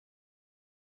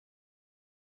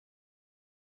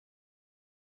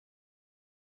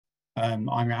I'm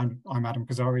Adam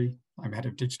Koszary. I'm head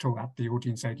of digital at the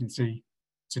audience agency.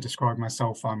 To describe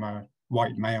myself, I'm a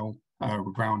white male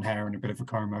with brown hair and a bit of a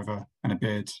comb over and a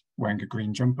beard, wearing a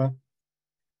green jumper.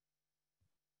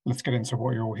 Let's get into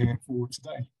what you're all here for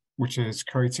today, which is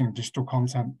creating digital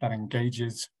content that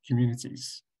engages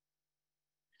communities.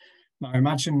 Now, I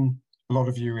imagine a lot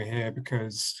of you are here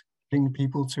because getting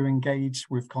people to engage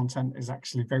with content is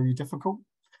actually very difficult.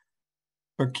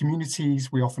 But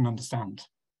communities, we often understand.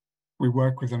 We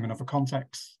work with them in other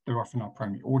contexts. They're often our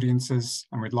primary audiences,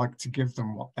 and we'd like to give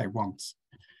them what they want.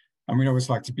 And we'd always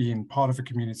like to be in part of a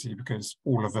community because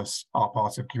all of us are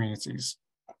part of communities.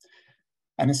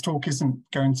 And this talk isn't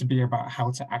going to be about how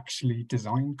to actually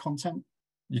design content.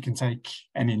 You can take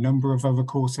any number of other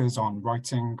courses on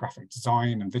writing, graphic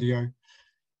design, and video.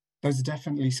 Those are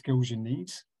definitely skills you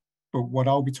need. But what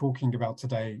I'll be talking about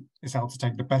today is how to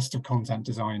take the best of content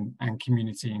design and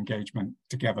community engagement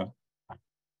together.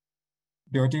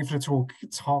 The idea for the talk,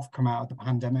 it's half come out of the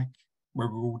pandemic, where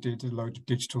we all did a load of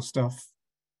digital stuff.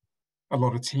 A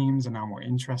lot of teams are now more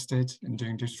interested in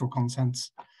doing digital content.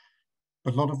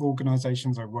 But a lot of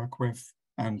organizations I work with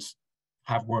and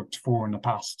have worked for in the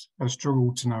past have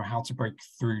struggled to know how to break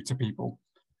through to people,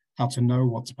 how to know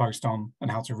what to post on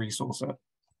and how to resource it.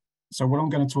 So what I'm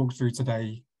going to talk through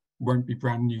today won't be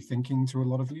brand new thinking to a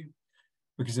lot of you,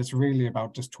 because it's really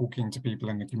about just talking to people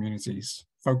in the communities,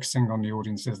 focusing on the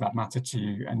audiences that matter to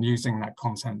you and using that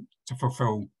content to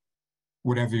fulfill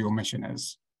whatever your mission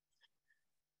is.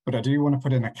 But I do want to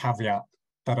put in a caveat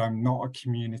that I'm not a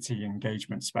community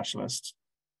engagement specialist.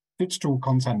 Digital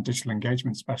content, digital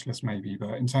engagement specialist maybe,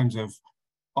 but in terms of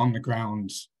on the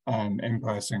ground and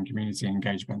in-person community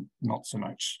engagement, not so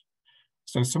much.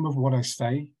 So some of what I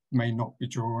say may not be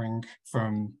drawing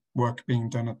from work being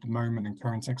done at the moment and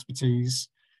current expertise.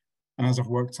 And as I've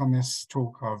worked on this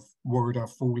talk, I've worried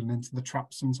I've fallen into the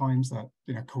trap sometimes that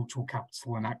cultural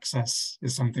capital and access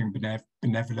is something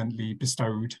benevolently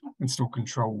bestowed and still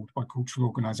controlled by cultural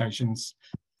organizations.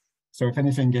 So if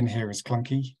anything in here is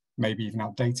clunky, maybe even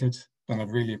outdated, then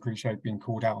I'd really appreciate being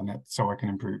called out on it so I can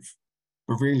improve.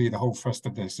 But really the whole thrust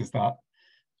of this is that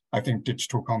I think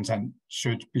digital content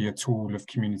should be a tool of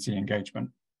community engagement.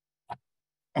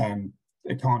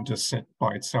 It can't just sit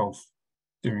by itself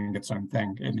doing its own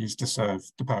thing. It needs to serve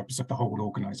the purpose of the whole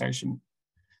organization.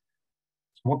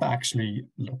 So what that actually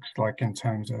looks like in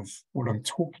terms of what I'm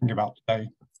talking about today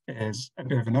is a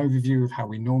bit of an overview of how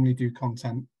we normally do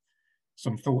content,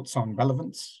 some thoughts on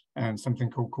relevance, and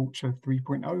something called Culture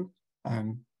 3.0,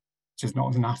 which is not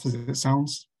as naff as it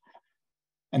sounds.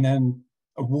 And then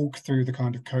a walk through the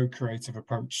kind of co-creative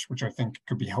approach, which I think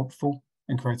could be helpful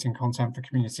in creating content for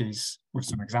communities with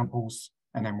some examples,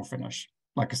 and then we'll finish.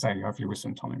 Like I say, hopefully with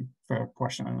some time for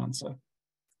question and answer.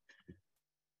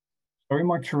 So in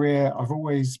my career, I've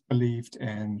always believed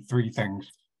in three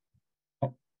things.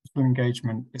 Digital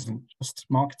engagement isn't just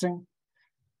marketing.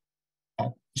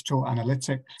 Digital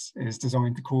analytics is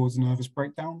designed to cause nervous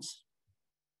breakdowns,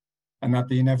 and that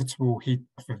the inevitable heat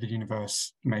of the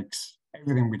universe makes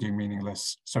everything we do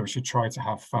meaningless, so we should try to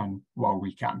have fun while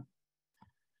we can.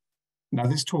 Now,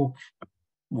 this talk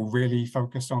will really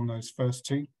focus on those first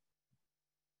two,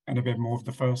 and a bit more of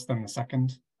the first than the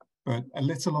second, but a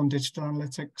little on digital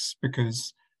analytics,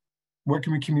 because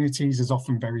working with communities is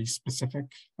often very specific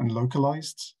and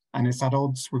localized, and it's at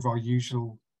odds with our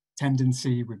usual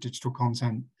tendency with digital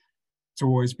content to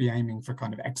always be aiming for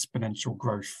kind of exponential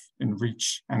growth in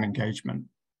reach and engagement.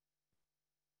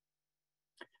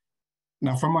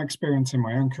 Now, from my experience in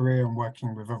my own career and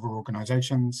working with other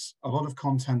organizations, a lot of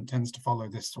content tends to follow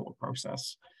this sort of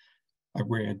process. Like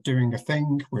we're doing a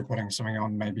thing, we're putting something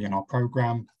on maybe in our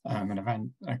program, an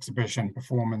event, exhibition,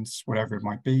 performance, whatever it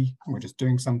might be. We're just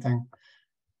doing something.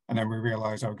 And then we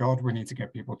realize, oh God, we need to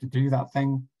get people to do that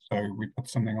thing. So we put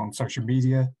something on social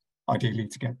media, ideally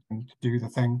to get them to do the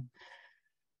thing.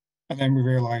 And then we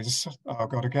realize, oh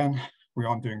God, again, we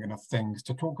aren't doing enough things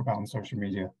to talk about on social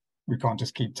media. We can't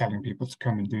just keep telling people to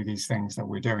come and do these things that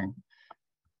we're doing.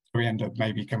 So we end up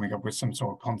maybe coming up with some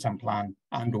sort of content plan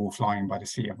and or flying by the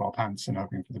seat of our pants and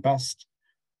hoping for the best.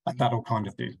 And that'll kind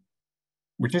of do,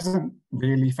 which isn't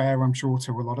really fair, I'm sure,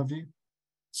 to a lot of you.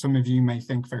 Some of you may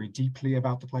think very deeply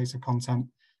about the place of content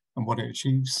and what it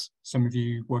achieves. Some of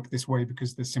you work this way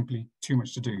because there's simply too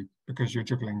much to do because you're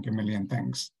juggling a million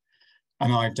things.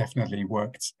 And I've definitely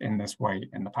worked in this way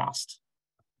in the past.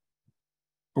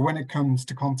 But when it comes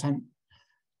to content,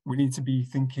 we need to be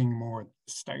thinking more at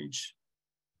this stage.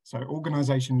 So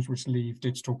organizations which leave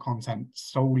digital content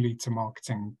solely to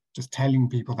marketing, just telling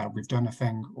people that we've done a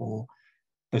thing or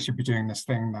they should be doing this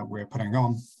thing that we're putting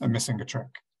on, are missing a trick.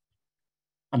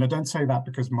 And I don't say that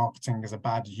because marketing is a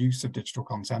bad use of digital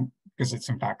content, because it's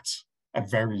in fact a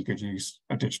very good use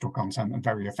of digital content and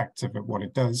very effective at what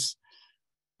it does.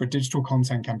 But digital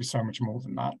content can be so much more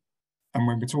than that. And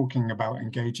when we're talking about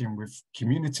engaging with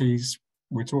communities,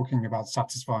 we're talking about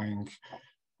satisfying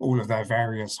all of their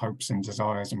various hopes and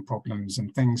desires and problems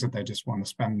and things that they just want to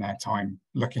spend their time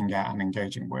looking at and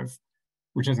engaging with,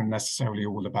 which isn't necessarily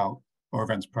all about our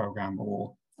events program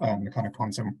or the kind of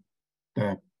content,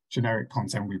 the generic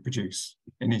content we produce.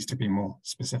 It needs to be more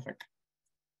specific.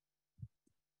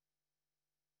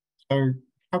 So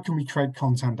how can we create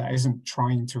content that isn't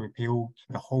trying to appeal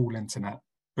to the whole internet,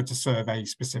 but to serve a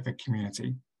specific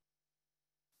community?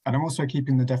 And I'm also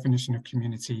keeping the definition of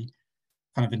community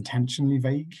kind of intentionally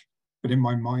vague, but in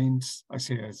my mind, I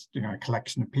see it as, a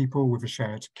collection of people with a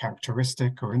shared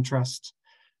characteristic or interest.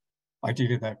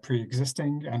 Ideally, they're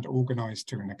pre-existing and organized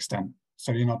to an extent.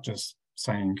 So you're not just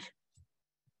saying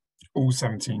all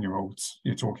 17-year-olds,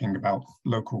 you're talking about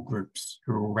local groups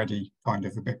who are already kind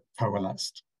of a bit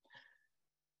coalesced.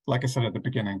 Like I said at the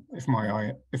beginning, if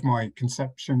my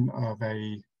conception of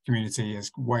a community is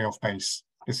way off base,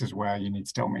 this is where you need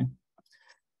to tell me.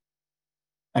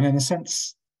 And in a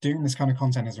sense, doing this kind of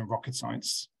content isn't rocket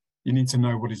science. You need to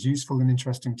know what is useful and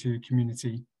interesting to your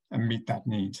community and meet that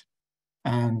need.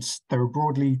 And there are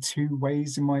broadly two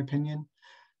ways, in my opinion.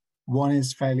 One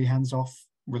is fairly hands-off,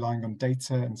 relying on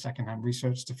data and secondhand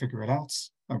research to figure it out.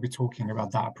 I'll be talking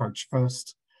about that approach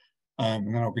first,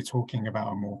 and then I'll be talking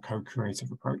about a more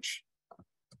co-creative approach.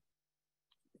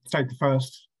 Let's take the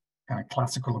first kind of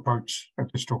classical approach of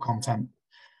digital content.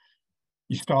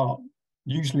 You start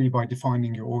usually by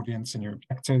defining your audience and your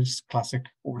objectives, classic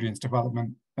audience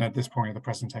development. And at this point of the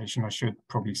presentation, I should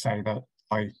probably say that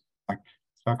I like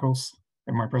circles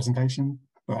in my presentation,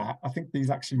 but I think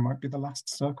these actually might be the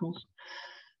last circles.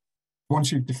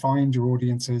 Once you've defined your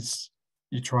audiences,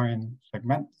 you try and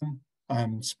segment them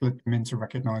and split them into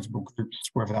recognizable groups,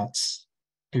 whether that's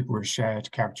people with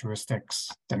shared characteristics,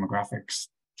 demographics,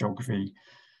 geography,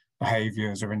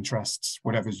 behaviors or interests,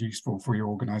 whatever's useful for your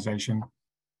organization.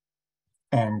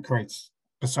 Creates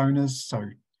personas, so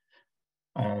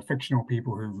fictional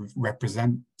people who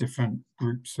represent different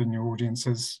groups in your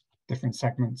audiences, different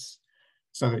segments,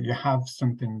 so that you have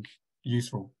something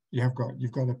useful. You've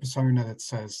got a persona that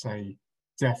says, say,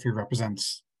 Jeff, who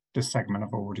represents this segment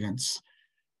of audience,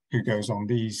 who goes on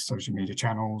these social media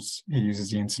channels. He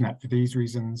uses the internet for these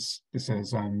reasons. This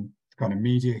is the kind of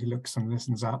media he looks and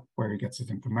listens at, where he gets his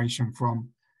information from,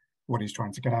 what he's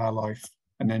trying to get out of life.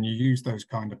 And then you use those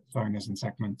kind of personas and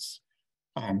segments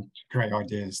to create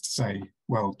ideas to say,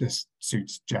 well, this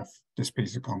suits Jeff, this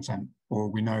piece of content, or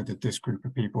we know that this group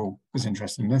of people is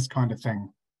interested in this kind of thing,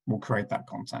 we'll create that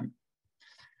content,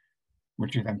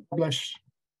 which you then publish.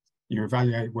 You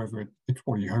evaluate whether it's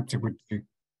what you hoped it would do,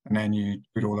 and then you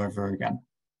do it all over again.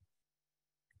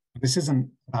 This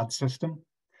isn't a bad system.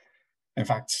 In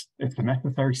fact, it's a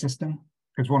necessary system,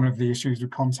 because one of the issues with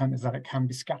content is that it can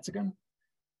be scattergun.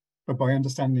 But by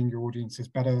understanding your audiences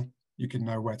better, you can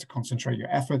know where to concentrate your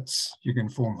efforts. You can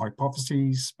form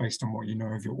hypotheses based on what you know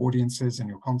of your audiences and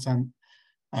your content,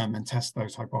 and test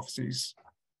those hypotheses.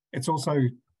 It's also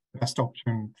the best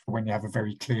option for when you have a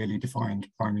very clearly defined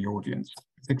primary audience,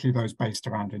 particularly those based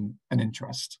around an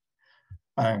interest.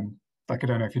 Like, I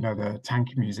don't know if you know the Tank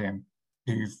Museum,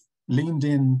 who've leaned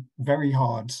in very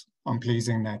hard on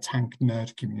pleasing their tank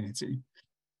nerd community,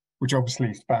 which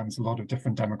obviously spans a lot of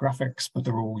different demographics, but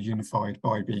they're all unified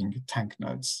by being tank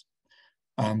nerds.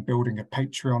 Building a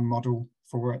Patreon model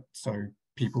for it, so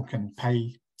people can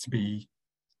pay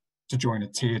to join a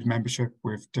tiered membership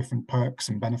with different perks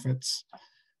and benefits,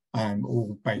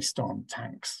 all based on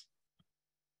tanks.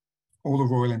 All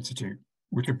the Royal Institute,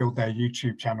 which have built their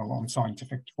YouTube channel on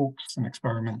scientific talks and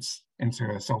experiments into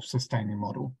a self-sustaining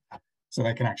model, so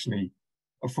they can actually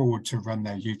afford to run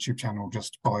their YouTube channel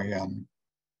just by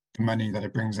the money that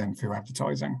it brings in through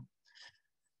advertising.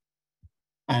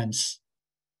 And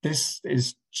this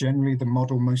is generally the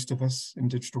model most of us in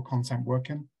digital content work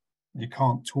in. You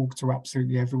can't talk to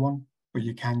absolutely everyone, but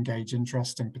you can gauge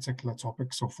interest in particular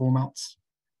topics or formats.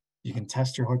 You can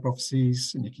test your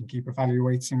hypotheses and you can keep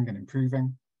evaluating and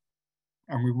improving.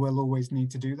 And we will always need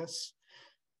to do this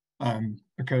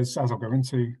because, as I'll go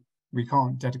into, we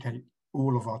can't dedicate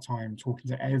all of our time talking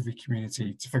to every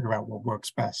community to figure out what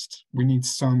works best. We need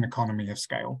some economy of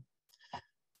scale.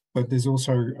 But there's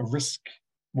also a risk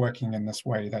working in this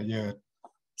way, that you're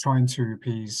trying to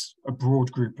appease a broad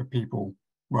group of people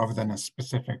rather than a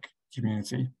specific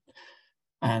community.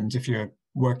 And if you're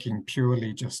working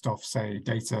purely just off, say,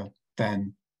 data,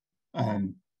 then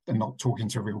and not talking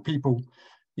to real people,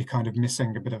 you're kind of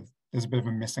missing there's a bit of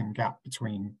a missing gap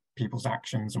between people's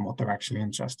actions and what they're actually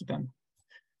interested in.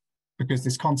 Because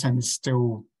this content is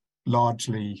still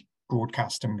largely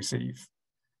broadcast and receive.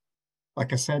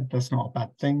 Like I said, that's not a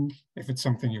bad thing if it's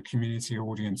something your community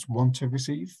audience want to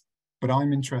receive, but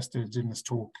I'm interested in this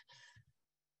talk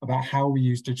about how we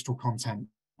use digital content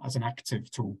as an active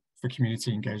tool for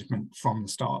community engagement from the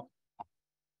start,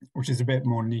 which is a bit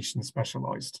more niche and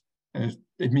specialized.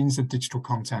 It means that digital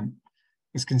content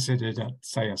is considered at,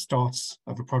 say, a start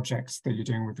of a project that you're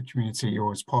doing with the community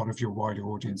or as part of your wider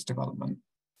audience development.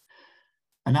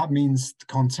 And that means the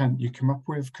content you come up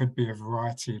with could be a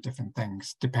variety of different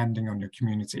things, depending on your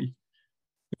community.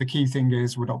 But the key thing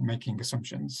is we're not making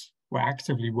assumptions. We're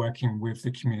actively working with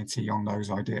the community on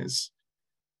those ideas.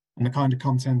 And the kind of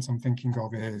content I'm thinking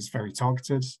of is very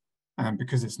targeted, and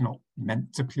because it's not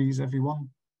meant to please everyone,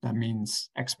 that means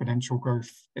exponential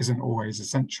growth isn't always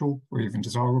essential or even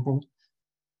desirable.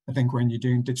 I think when you're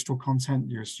doing digital content,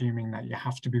 you're assuming that you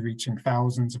have to be reaching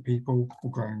thousands of people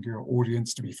or growing your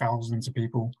audience to be thousands of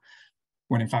people,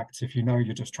 when in fact, if you know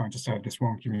you're just trying to serve this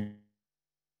one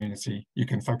community, you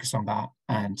can focus on that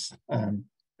and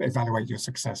evaluate your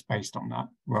success based on that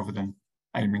rather than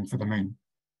aiming for the moon.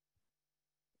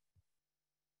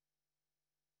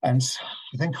 And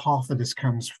I think half of this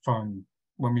comes from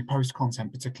when we post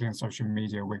content, particularly on social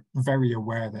media, we're very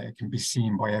aware that it can be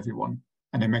seen by everyone.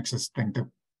 And it makes us think that,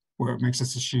 or it makes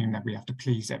us assume that we have to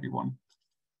please everyone.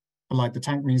 But like the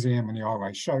Tank Museum and the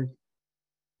RI show,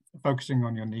 focusing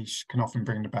on your niche can often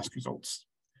bring the best results.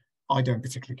 I don't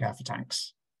particularly care for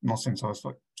tanks, not since I was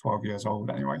like 12 years old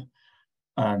anyway,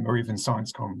 or even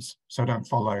science comms. So I don't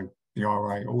follow the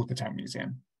RI or the Tank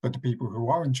Museum, but the people who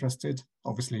are interested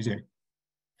obviously do.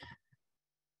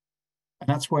 And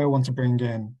that's where I want to bring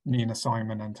in Nina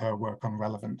Simon and her work on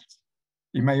relevance.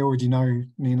 You may already know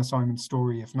Nina Simon's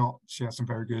story. If not, she has some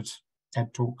very good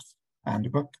TED Talks and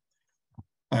a book.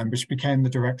 But she became the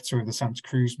director of the Santa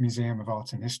Cruz Museum of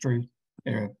Art and History.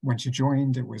 When she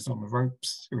joined, it was on the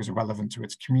ropes. It was irrelevant to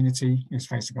its community. It was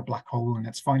facing a black hole in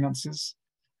its finances.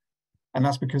 And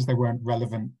that's because they weren't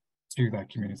relevant to their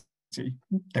community.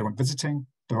 They weren't visiting.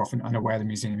 They're often unaware the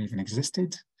museum even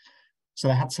existed. So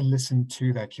they had to listen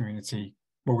to their community,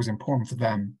 what was important for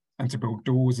them, and to build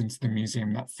doors into the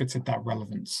museum that fitted that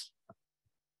relevance.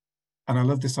 And I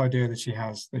love this idea that she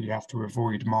has that you have to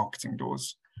avoid marketing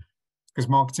doors, because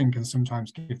marketing can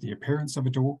sometimes give the appearance of a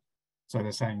door. So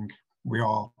they're saying, we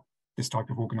are this type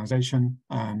of organization,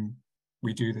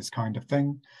 we do this kind of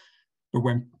thing. But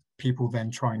when people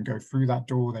then try and go through that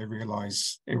door, they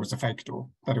realize it was a fake door,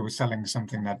 that it was selling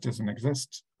something that doesn't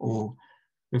exist or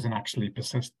doesn't actually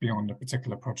persist beyond a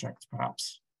particular project,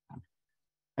 perhaps.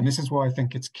 And this is why I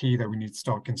think it's key that we need to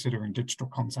start considering digital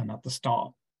content at the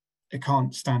start. It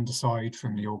can't stand aside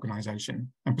from the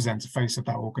organization and present a face of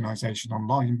that organization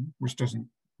online, which doesn't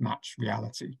match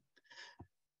reality.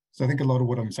 So I think a lot of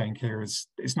what I'm saying here is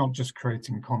it's not just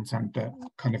creating content that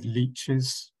kind of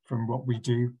leeches from what we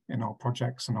do in our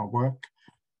projects and our work,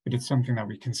 but it's something that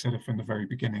we consider from the very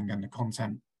beginning, and the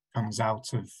content comes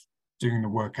out of doing the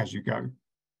work as you go.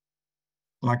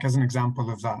 Like as an example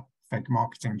of that fake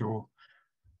marketing door,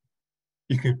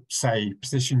 you could say,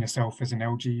 position yourself as an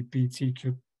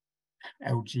LGBTQ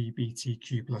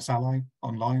plus ally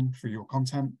online through your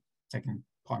content, taking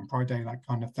Pride Day, that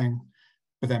kind of thing,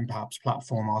 but then perhaps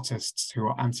platform artists who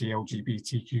are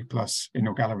anti-LGBTQ plus in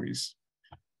your galleries.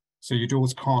 So your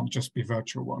doors can't just be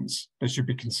virtual ones. They should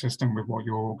be consistent with what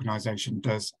your organization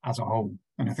does as a whole.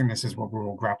 And I think this is what we're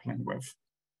all grappling with.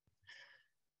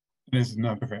 There's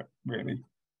none of it, really.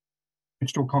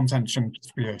 Digital content shouldn't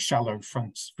just be a shallow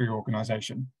front for your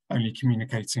organization, only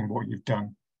communicating what you've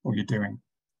done, what you're doing.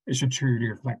 It should truly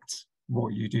reflect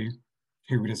what you do,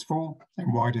 who it is for,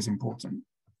 and why it is important.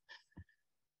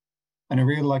 And I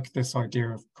really like this idea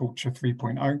of Culture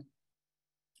 3.0,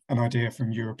 an idea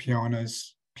from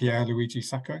Europeana's Pierre Luigi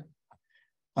Sacco.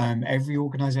 Every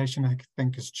organization, I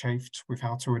think, has chafed with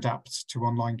how to adapt to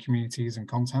online communities and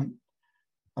content.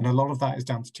 And a lot of that is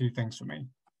down to two things for me.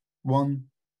 One,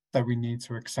 that we need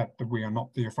to accept that we are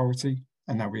not the authority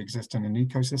and that we exist in an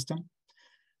ecosystem.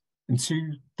 And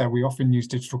two, that we often use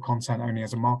digital content only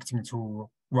as a marketing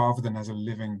tool rather than as a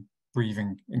living,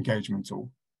 breathing engagement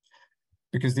tool.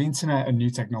 Because the internet and new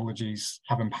technologies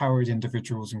have empowered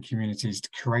individuals and communities to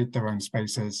create their own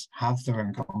spaces, have their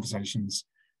own conversations,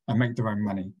 and make their own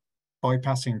money,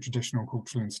 bypassing traditional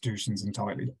cultural institutions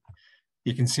entirely.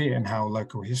 You can see it in how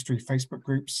local history Facebook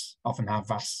groups often have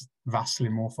vastly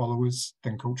more followers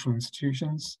than cultural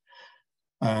institutions.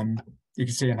 You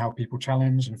can see in how people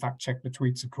challenge and fact check the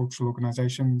tweets of cultural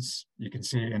organizations. You can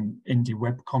see it in indie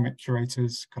web comic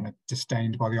curators, kind of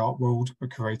disdained by the art world,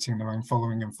 but creating their own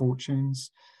following and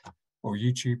fortunes, or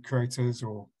YouTube creators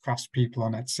or craftspeople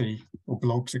on Etsy, or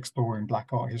blogs exploring Black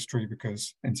art history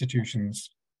because institutions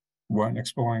weren't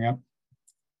exploring it.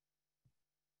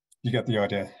 You get the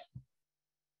idea.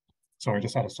 Sorry, I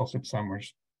just had a sausage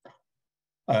sandwich.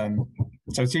 So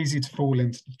it's easy to fall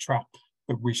into the trap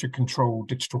that we should control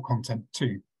digital content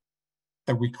too,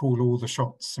 that we call all the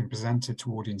shots and present it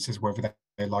to audiences whether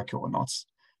they like it or not.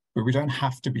 But we don't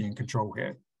have to be in control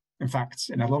here. In fact,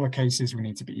 in a lot of cases, we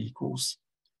need to be equals,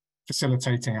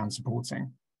 facilitating and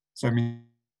supporting. So it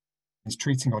means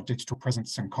treating our digital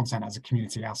presence and content as a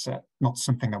community asset, not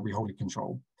something that we wholly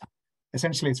control.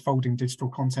 Essentially, it's folding digital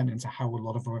content into how a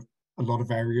lot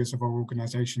of areas of our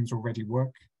organizations already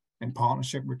work, in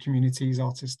partnership with communities,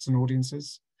 artists, and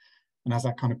audiences, and as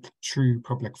that kind of true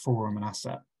public forum and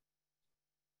asset.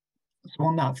 So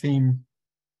on that theme,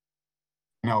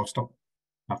 now I'll stop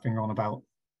napping on about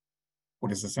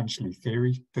what is essentially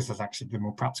theory. This is actually the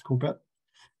more practical bit.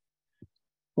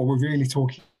 What we're really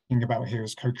talking about here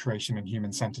is co-creation and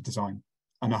human-centered design.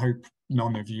 And I hope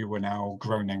none of you are now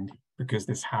groaning because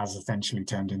this has essentially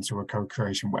turned into a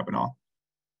co-creation webinar.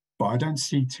 But I don't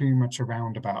see too much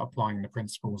around about applying the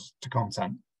principles to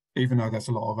content, even though there's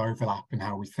a lot of overlap in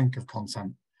how we think of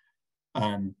content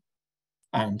and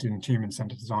in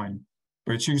human-centered design.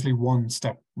 But it's usually one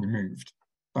step removed,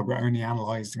 that we're only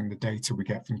analyzing the data we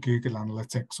get from Google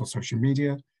Analytics or social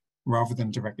media, rather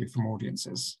than directly from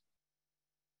audiences.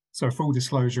 So full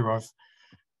disclosure, I've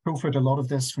pilfered a lot of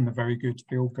this from the very good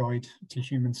Field Guide to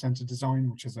Human-Centered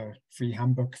Design, which is a free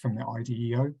handbook from the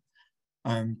IDEO.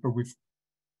 But we've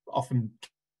often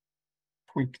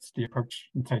tweaked the approach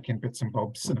and taken bits and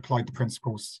bobs and applied the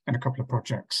principles in a couple of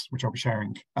projects, which I'll be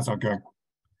sharing as I go.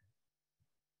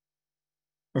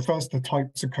 But first, the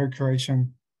types of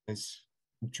co-creation is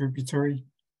contributory,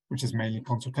 which is mainly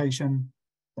consultation,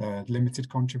 limited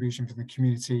contribution from the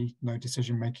community, no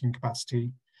decision-making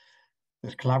capacity.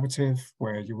 There's collaborative,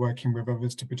 where you're working with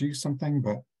others to produce something,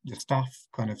 but your staff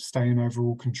kind of stay in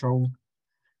overall control.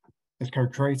 There's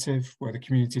co-creative, where the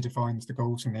community defines the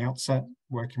goals from the outset,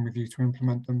 working with you to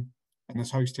implement them. And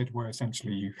there's hosted, where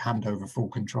essentially you hand over full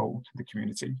control to the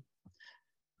community.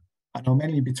 And I'll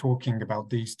mainly be talking about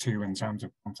these two in terms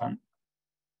of content,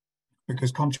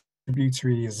 because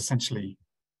contributory is essentially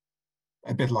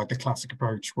a bit like the classic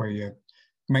approach, where you're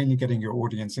mainly getting your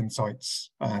audience insights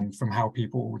from how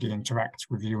people already interact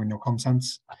with you and your content.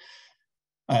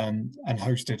 And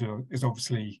hosted is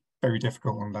obviously very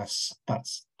difficult unless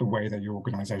that's the way that your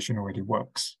organization already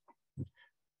works.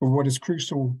 But what is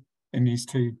crucial in these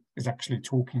two is actually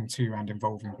talking to and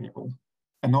involving people,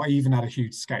 and not even at a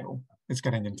huge scale. It's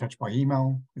getting in touch by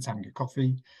email, it's having a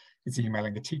coffee, it's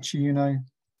emailing a teacher you know.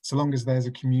 So long as there's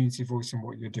a community voice in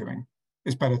what you're doing,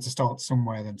 it's better to start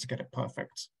somewhere than to get it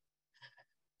perfect.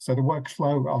 So the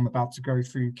workflow I'm about to go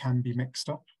through can be mixed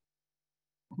up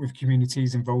with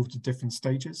communities involved at different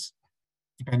stages,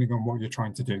 depending on what you're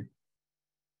trying to do.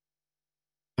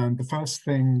 And the first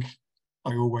thing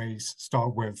I always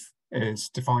start with is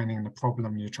defining the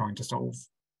problem you're trying to solve.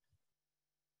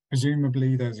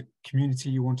 Presumably there's a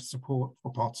community you want to support,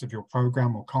 or parts of your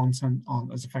program or content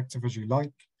aren't as effective as you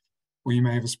like, or you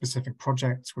may have a specific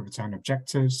project with its own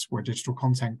objectives where digital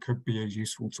content could be a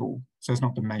useful tool. So it's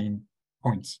not the main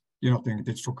point. You're not doing a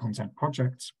digital content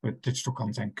project, but digital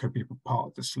content could be part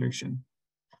of the solution.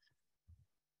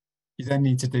 You then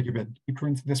need to dig a bit deeper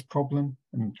into this problem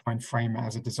and try and frame it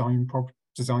as a design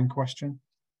question.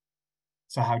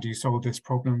 So how do you solve this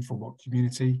problem for what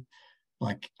community?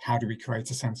 Like, how do we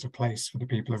create a sense of place for the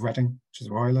people of Reading, which is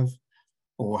where I live?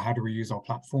 Or how do we use our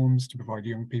platforms to provide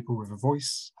young people with a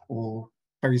voice? Or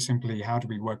very simply, how do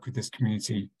we work with this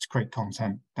community to create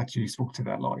content that's useful to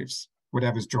their lives?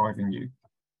 Whatever's driving you.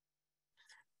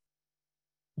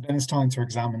 But then it's time to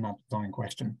examine that design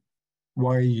question.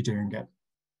 Why are you doing it?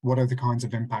 What are the kinds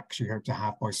of impacts you hope to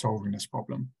have by solving this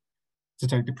problem? To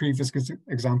take the previous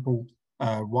example,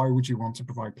 why would you want to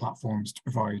provide platforms to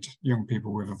provide young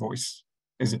people with a voice?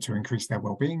 Is it to increase their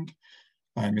well-being?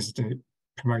 Is it to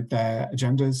promote their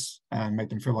agendas and make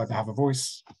them feel like they have a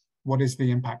voice? What is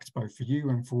the impact both for you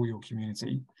and for your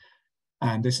community?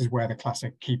 And this is where the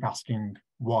classic keep asking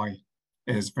why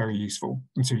is very useful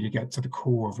until you get to the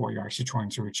core of what you're actually trying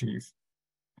to achieve.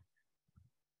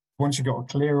 Once you've got a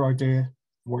clear idea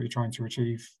of what you're trying to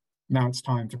achieve, now it's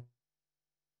time to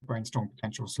brainstorm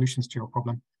potential solutions to your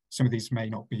problem. Some of these may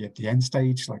not be at the end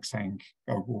stage, like saying,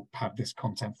 oh, we'll have this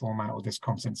content format or this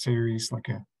content series, like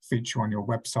a feature on your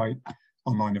website,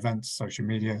 online events, social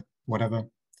media, whatever.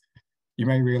 You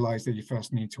may realize that you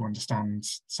first need to understand,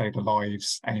 say, the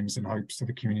lives, aims, and hopes of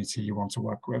the community you want to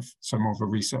work with, so more of a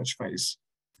research phase.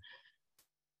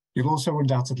 You'll also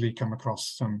undoubtedly come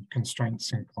across some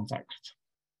constraints in context.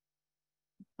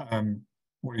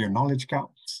 What are your knowledge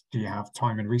gaps? Do you have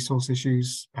time and resource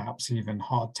issues, perhaps even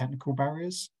hard technical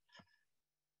barriers?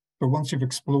 But once you've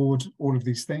explored all of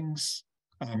these things,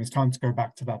 it's time to go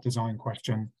back to that design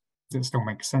question. Does it still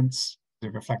make sense? Does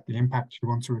it reflect the impact you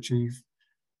want to achieve?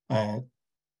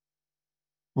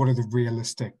 What are the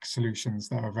realistic solutions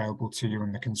that are available to you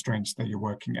and the constraints that you're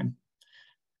working in?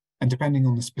 And depending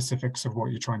on the specifics of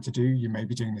what you're trying to do, you may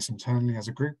be doing this internally as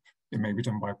a group. It may be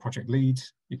done by a project lead.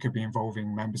 You could be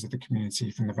involving members of the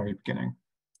community from the very beginning.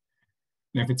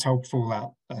 And if it's helpful,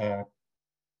 that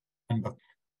handbook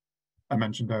I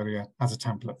mentioned earlier has a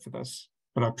template for this,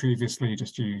 but I previously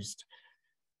just used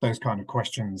those kind of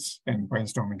questions in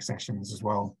brainstorming sessions as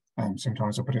well.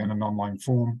 Sometimes I put it in an online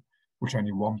form, which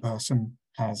only one person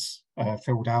has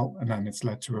filled out, and then it's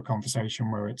led to a conversation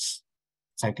where it's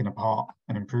taken apart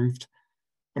and improved.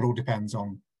 It all depends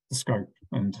on the scope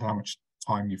and how much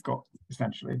time you've got,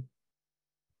 essentially.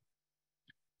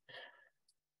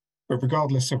 But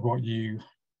regardless of what you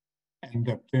end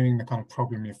up doing, the kind of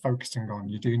problem you're focusing on,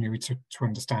 you do need to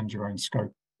understand your own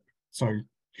scope. So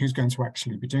who's going to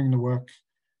actually be doing the work?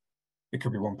 It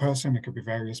could be one person, it could be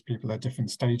various people at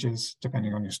different stages,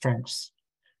 depending on your strengths.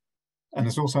 And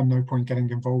there's also no point getting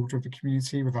involved with the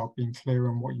community without being clear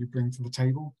on what you bring to the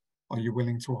table. Are you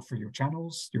willing to offer your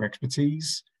channels, your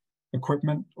expertise,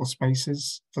 equipment, or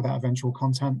spaces for that eventual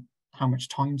content? How much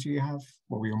time do you have?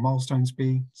 What will your milestones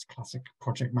be? It's classic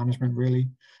project management, really.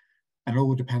 And it all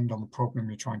will depend on the problem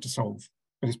you're trying to solve.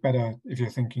 But it's better, if you're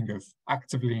thinking of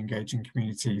actively engaging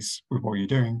communities with what you're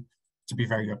doing, to be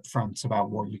very upfront about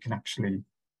what you can actually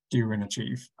do and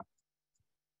achieve.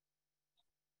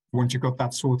 Once you've got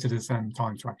that sorted, it's then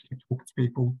time to actually talk to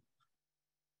people,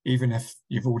 even if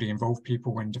you've already involved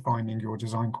people when defining your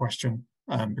design question,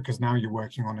 because now you're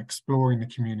working on exploring the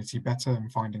community better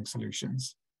and finding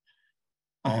solutions.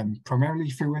 Primarily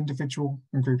through individual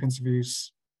and group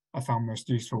interviews, I found most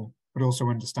useful, but also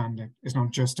understanding it's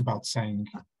not just about saying,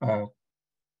 how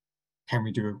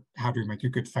do we make a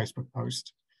good Facebook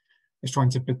post? It's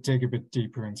trying to dig a bit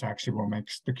deeper into actually what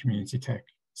makes the community tick.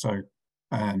 So,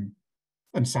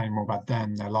 understanding more about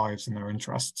them, their lives and their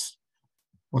interests.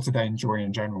 What do they enjoy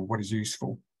in general? What is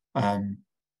useful?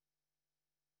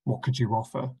 What could you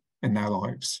offer in their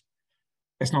lives?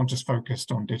 It's not just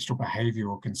focused on digital behavior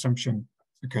or consumption,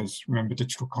 because remember,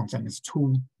 digital content is a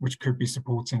tool which could be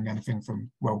supporting anything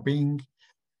from well-being,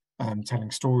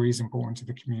 telling stories important to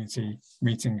the community,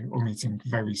 meeting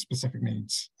very specific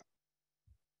needs.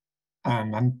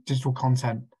 And digital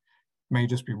content may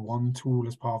just be one tool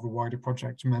as part of a wider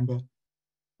project, remember.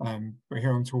 But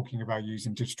here I'm talking about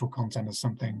using digital content as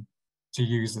something to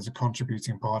use as a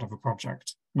contributing part of a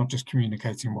project, not just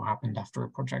communicating what happened after a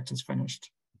project is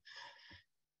finished.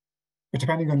 But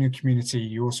depending on your community,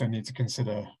 you also need to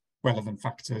consider relevant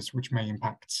factors which may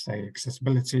impact, say,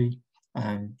 accessibility,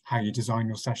 how you design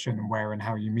your session and where and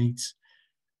how you meet.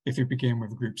 If you begin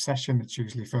with a group session, it's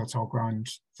usually fertile ground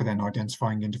for then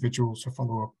identifying individuals for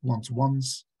follow-up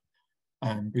one-to-ones.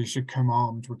 But you should come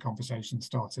armed with conversation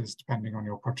starters depending on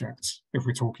your project. If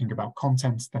we're talking about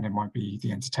content, then it might be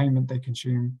the entertainment they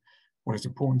consume, what is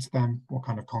important to them, what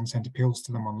kind of content appeals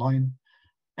to them online,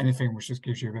 anything which just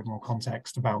gives you a bit more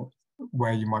context about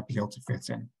where you might be able to fit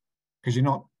in. Because you're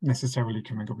not necessarily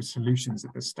coming up with solutions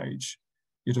at this stage.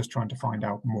 You're just trying to find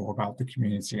out more about the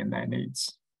community and their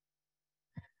needs.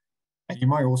 And you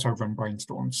might also run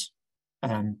brainstorms.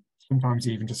 Sometimes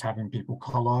even just having people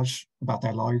collage about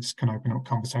their lives can open up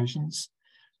conversations.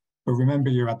 But remember,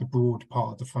 you're at the broad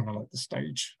part of the funnel at this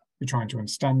stage. You're trying to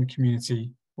understand the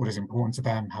community, what is important to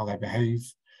them, how they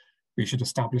behave. We should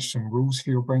establish some rules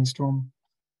for your brainstorm.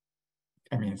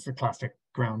 I mean, it's the classic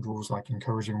ground rules like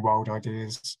encouraging wild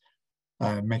ideas,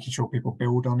 making sure people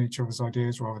build on each other's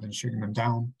ideas rather than shooting them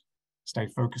down, stay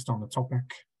focused on the topic.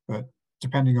 But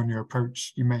depending on your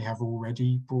approach, you may have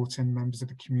already brought in members of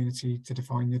the community to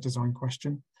define your design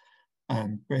question.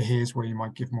 But here's where you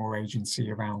might give more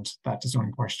agency around that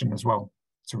design question as well,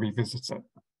 to revisit it.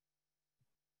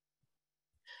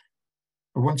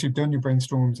 But once you've done your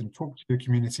brainstorms and talked to the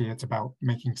community, it's about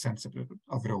making sense of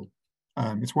it all.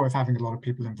 It's worth having a lot of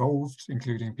people involved,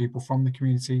 including people from the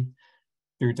community,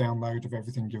 do a download of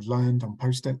everything you've learned on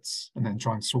Post-its, and then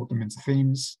try and sort them into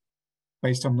themes.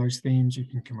 Based on those themes, you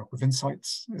can come up with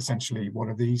insights. Essentially, what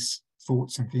are these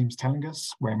thoughts and themes telling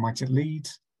us? Where might it lead?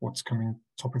 What's coming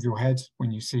top of your head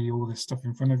when you see all this stuff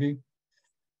in front of you?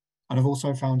 And I've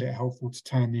also found it helpful to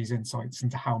turn these insights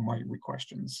into how might we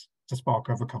questions. to spark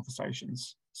other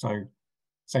conversations. So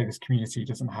say this community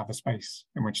doesn't have a space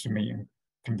in which to meet and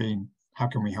convene, how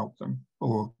can we help them?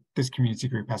 Or this community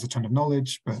group has a ton of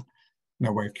knowledge, but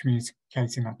no way of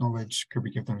communicating that knowledge. Could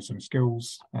we give them some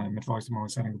skills, advise them on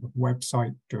setting up a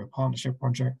website, do a partnership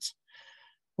project?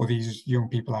 Or these young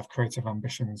people have creative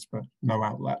ambitions, but no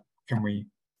outlet. Can we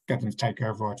get them to take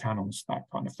over our channels, that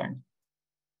kind of thing?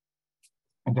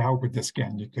 And to help with this,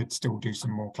 again, you could still do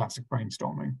some more classic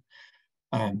brainstorming.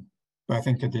 But I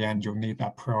think at the end, you'll need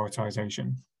that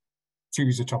prioritization.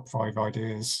 Choose the top 5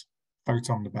 ideas, vote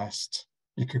on the best.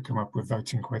 You could come up with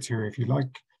voting criteria if you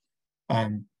like.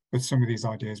 But some of these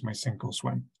ideas may sink or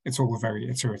swim. It's all a very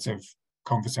iterative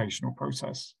conversational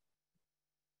process.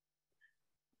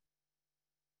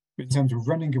 In terms of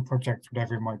running your project,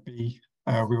 whatever it might be,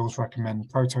 we always recommend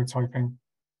prototyping.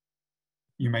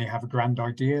 You may have a grand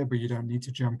idea, but you don't need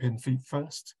to jump in feet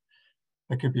first.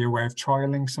 There could be a way of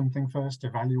trialing something first,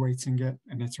 evaluating it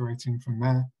and iterating from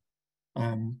there.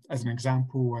 As an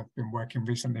example, I've been working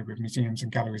recently with Museums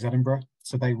and Galleries Edinburgh.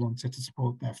 So they wanted to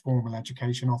support their formal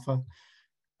education offer,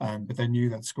 but they knew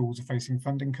that schools are facing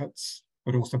funding cuts,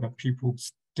 but also that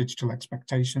pupils' digital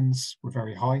expectations were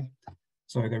very high.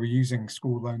 So they were using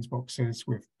school loans boxes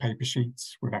with paper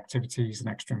sheets, with activities and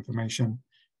extra information,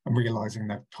 and realizing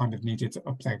they kind of needed to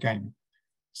up their game.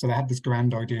 So they had this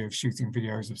grand idea of shooting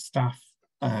videos of staff,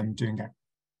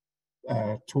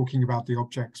 talking about the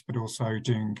objects, but also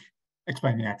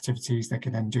explaining activities they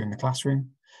could then do in the classroom.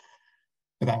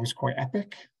 But that was quite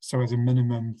epic. So as a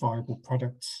minimum viable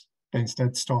product, they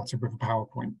instead started with a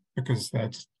PowerPoint because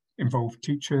they'd involved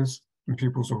teachers and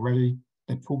pupils already.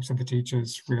 They'd talked to the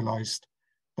teachers, realized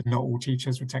that not all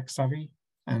teachers were tech savvy,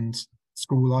 and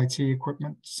school IT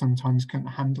equipment sometimes couldn't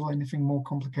handle anything more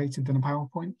complicated than a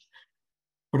PowerPoint,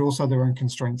 but also their own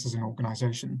constraints as an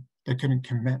organization. They couldn't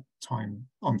commit time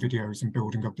on videos and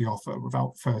building up the offer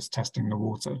without first testing the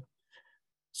water.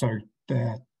 So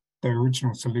their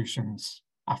original solutions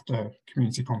after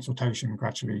community consultation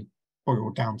gradually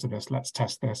boiled down to this, let's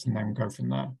test this and then go from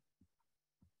there.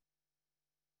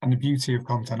 And the beauty of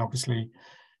content, obviously,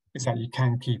 is that you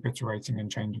can keep iterating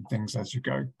and changing things as you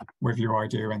go. Whether your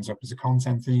idea ends up as a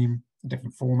content theme,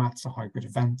 different formats, a hybrid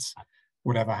event,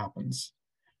 whatever happens.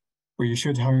 But you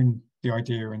should hone the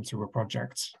idea into a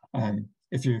project.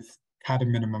 If you've had a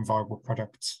minimum viable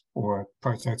product or a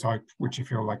prototype, which you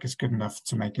feel like is good enough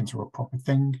to make into a proper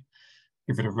thing,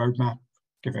 give it a roadmap,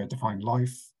 give it a defined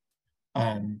life.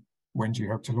 When do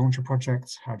you hope to launch a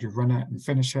project? How do you run it and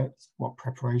finish it? What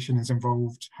preparation is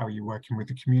involved? How are you working with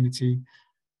the community?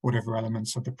 Whatever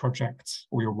elements of the project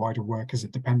or your wider work is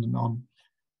it dependent on?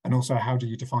 And also, how do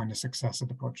you define the success of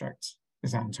the project?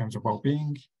 Is that in terms of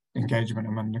well-being, engagement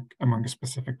among a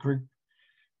specific group?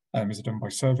 Is it done by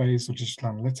surveys or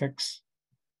digital analytics?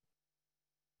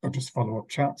 Or just follow-up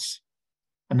chats?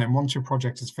 And then once your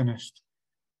project is finished,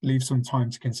 leave some time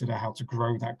to consider how to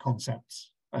grow that concept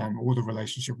or the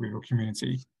relationship with your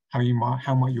community. How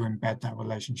might you embed that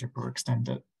relationship or extend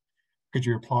it? Could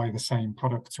you apply the same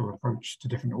product or approach to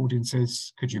different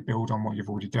audiences? Could you build on what you've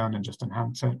already done and just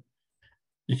enhance it?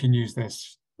 You can use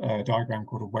this diagram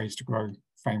called a ways to grow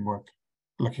framework,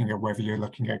 looking at whether you're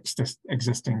looking at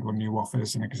existing or new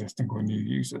offers and existing or new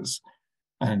users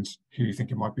and who you think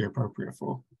it might be appropriate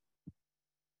for.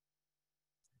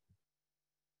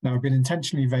 Now, I've been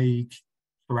intentionally vague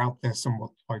throughout this on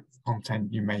what type of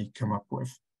content you may come up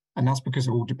with. And that's because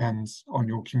it all depends on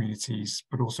your communities,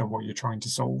 but also what you're trying to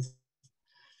solve.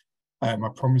 I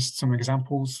promised some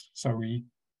examples. So we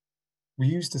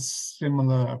used a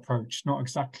similar approach, not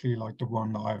exactly like the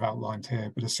one that I've outlined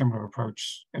here, but a similar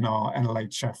approach in our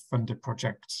NLHF funded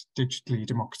project, Digitally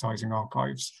Democratizing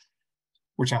Archives,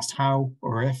 which asked how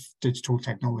or if digital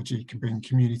technology can bring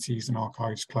communities and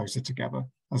archives closer together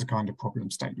as a kind of problem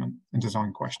statement and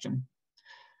design question.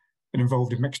 It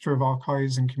involved a mixture of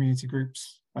archives and community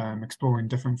groups, exploring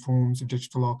different forms of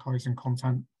digital archives and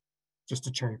content. Just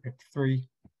to cherry pick 3,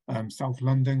 South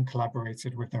London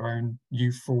collaborated with their own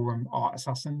youth forum Art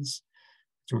Assassins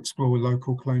to explore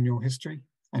local colonial history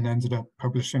and ended up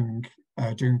publishing,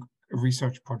 doing a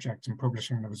research project and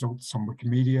publishing the results on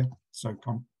Wikimedia. So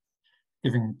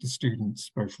giving the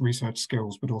students both research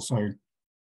skills, but also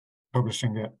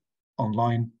publishing it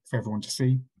online for everyone to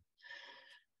see.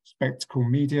 Spectacle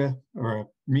Media are a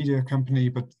media company,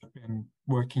 but have been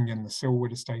working in the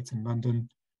Silwood estate in London,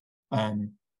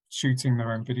 shooting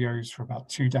their own videos for about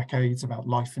 2 decades about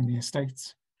life in the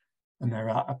estate. And they're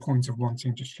at a point of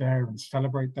wanting to share and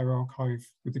celebrate their archive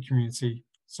with the community.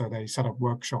 So they set up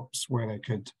workshops where they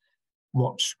could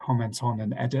watch, comment on,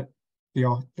 and edit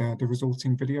the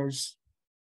resulting videos.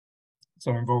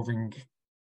 So involving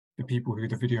the people who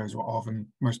the videos were of and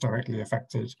most directly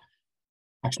affected,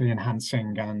 actually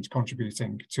enhancing and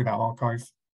contributing to that archive.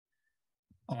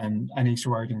 And East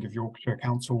Riding of Yorkshire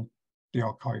Council, the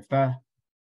archive there,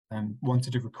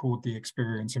 wanted to record the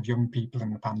experience of young people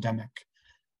in the pandemic,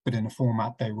 but in a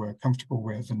format they were comfortable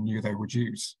with and knew they would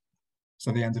use.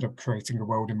 So they ended up creating a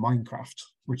world in Minecraft,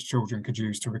 which children could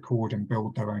use to record and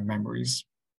build their own memories.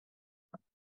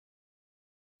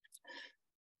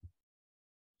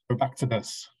 So back to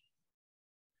this.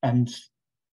 And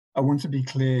I want to be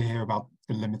clear here about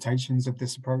the limitations of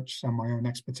this approach and my own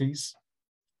expertise.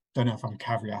 Don't know if I'm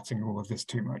caveating all of this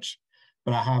too much,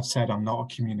 but I have said I'm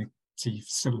not a community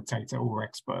facilitator or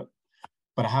expert,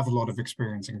 but I have a lot of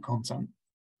experience in content.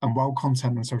 And while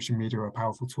content and social media are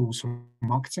powerful tools for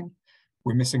marketing,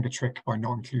 we're missing a trick by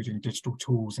not including digital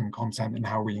tools and content in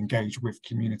how we engage with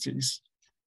communities.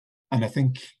 And I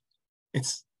think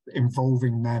it's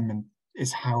involving them and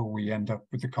is how we end up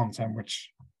with the content,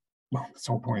 which, well, that's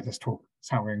the whole point of this talk, is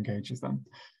how we engage with them.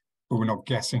 But we're not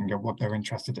guessing at what they're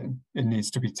interested in. It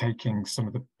needs to be taking some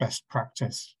of the best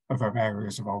practice of our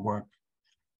areas of our work.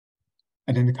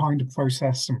 And in the kind of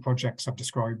process and projects I've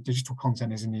described, digital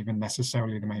content isn't even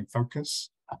necessarily the main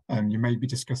focus. You may be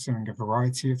discussing a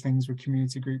variety of things with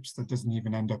community groups that doesn't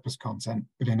even end up as content,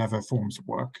 but in other forms of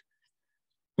work.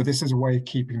 But this is a way of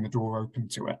keeping the door open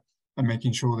to it and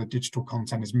making sure that digital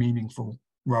content is meaningful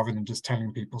rather than just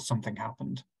telling people something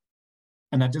happened.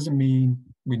 And that doesn't mean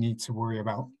we need to worry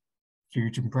about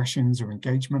huge impressions or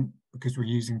engagement because we're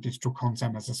using digital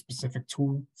content as a specific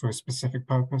tool for a specific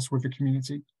purpose with the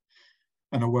community.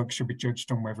 And our work should be judged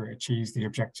on whether it achieves the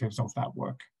objectives of that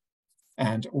work.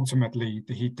 And ultimately,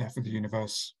 the heat death of the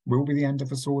universe will be the end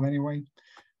of us all anyway.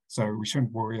 So we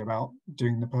shouldn't worry about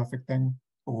doing the perfect thing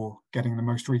or getting the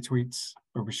most retweets,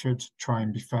 but we should try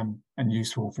and be fun and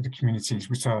useful for the communities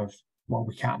we serve while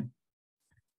we can.